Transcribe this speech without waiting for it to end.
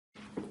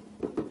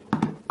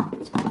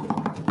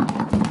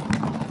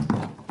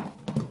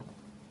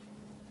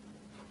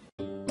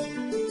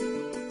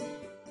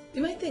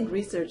think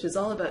research is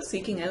all about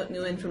seeking out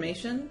new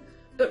information,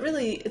 but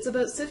really it's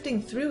about sifting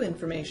through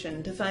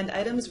information to find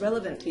items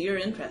relevant to your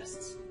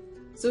interests.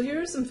 So here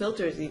are some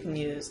filters you can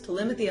use to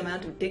limit the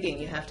amount of digging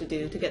you have to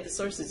do to get the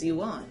sources you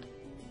want.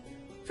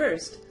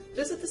 First,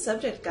 visit the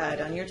subject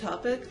guide on your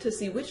topic to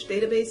see which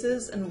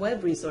databases and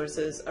web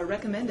resources are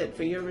recommended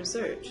for your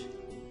research.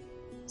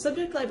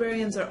 Subject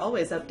librarians are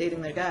always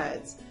updating their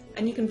guides,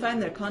 and you can find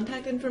their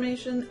contact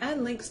information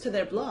and links to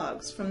their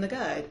blogs from the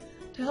guide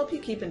to help you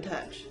keep in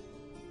touch.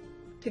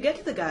 To get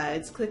to the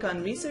guides, click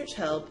on Research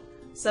Help,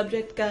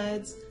 Subject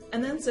Guides,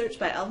 and then search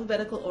by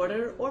alphabetical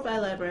order or by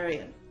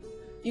librarian.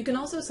 You can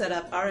also set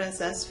up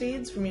RSS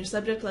feeds from your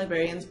subject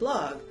librarian's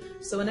blog,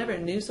 so whenever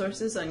new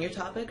sources on your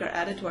topic are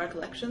added to our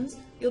collections,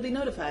 you'll be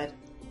notified.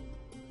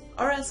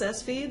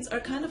 RSS feeds are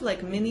kind of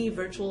like mini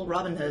virtual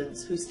Robin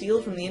Hoods who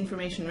steal from the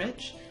information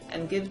rich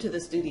and give to the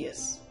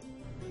studious.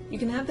 You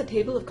can have the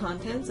table of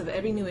contents of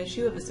every new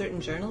issue of a certain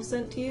journal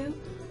sent to you,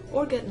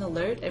 or get an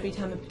alert every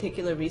time a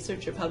particular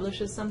researcher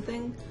publishes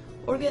something,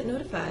 or get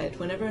notified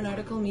whenever an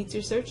article meets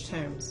your search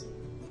terms.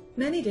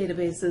 Many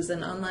databases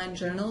and online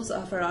journals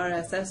offer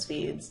RSS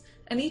feeds,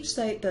 and each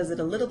site does it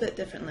a little bit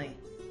differently.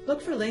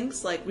 Look for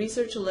links like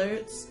research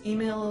alerts,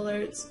 email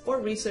alerts, or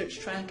research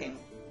tracking.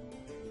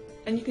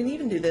 And you can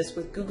even do this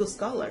with Google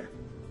Scholar.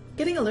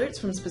 Getting alerts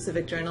from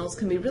specific journals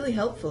can be really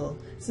helpful,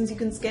 since you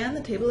can scan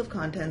the table of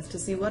contents to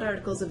see what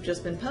articles have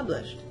just been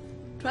published.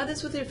 Try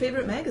this with your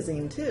favorite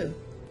magazine, too.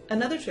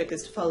 Another trick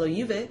is to follow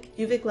UVic,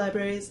 UVic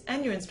Libraries,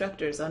 and your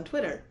instructors on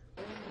Twitter.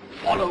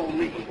 Follow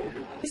me!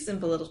 These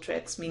simple little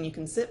tricks mean you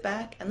can sit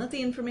back and let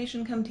the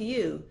information come to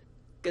you.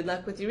 Good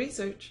luck with your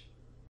research!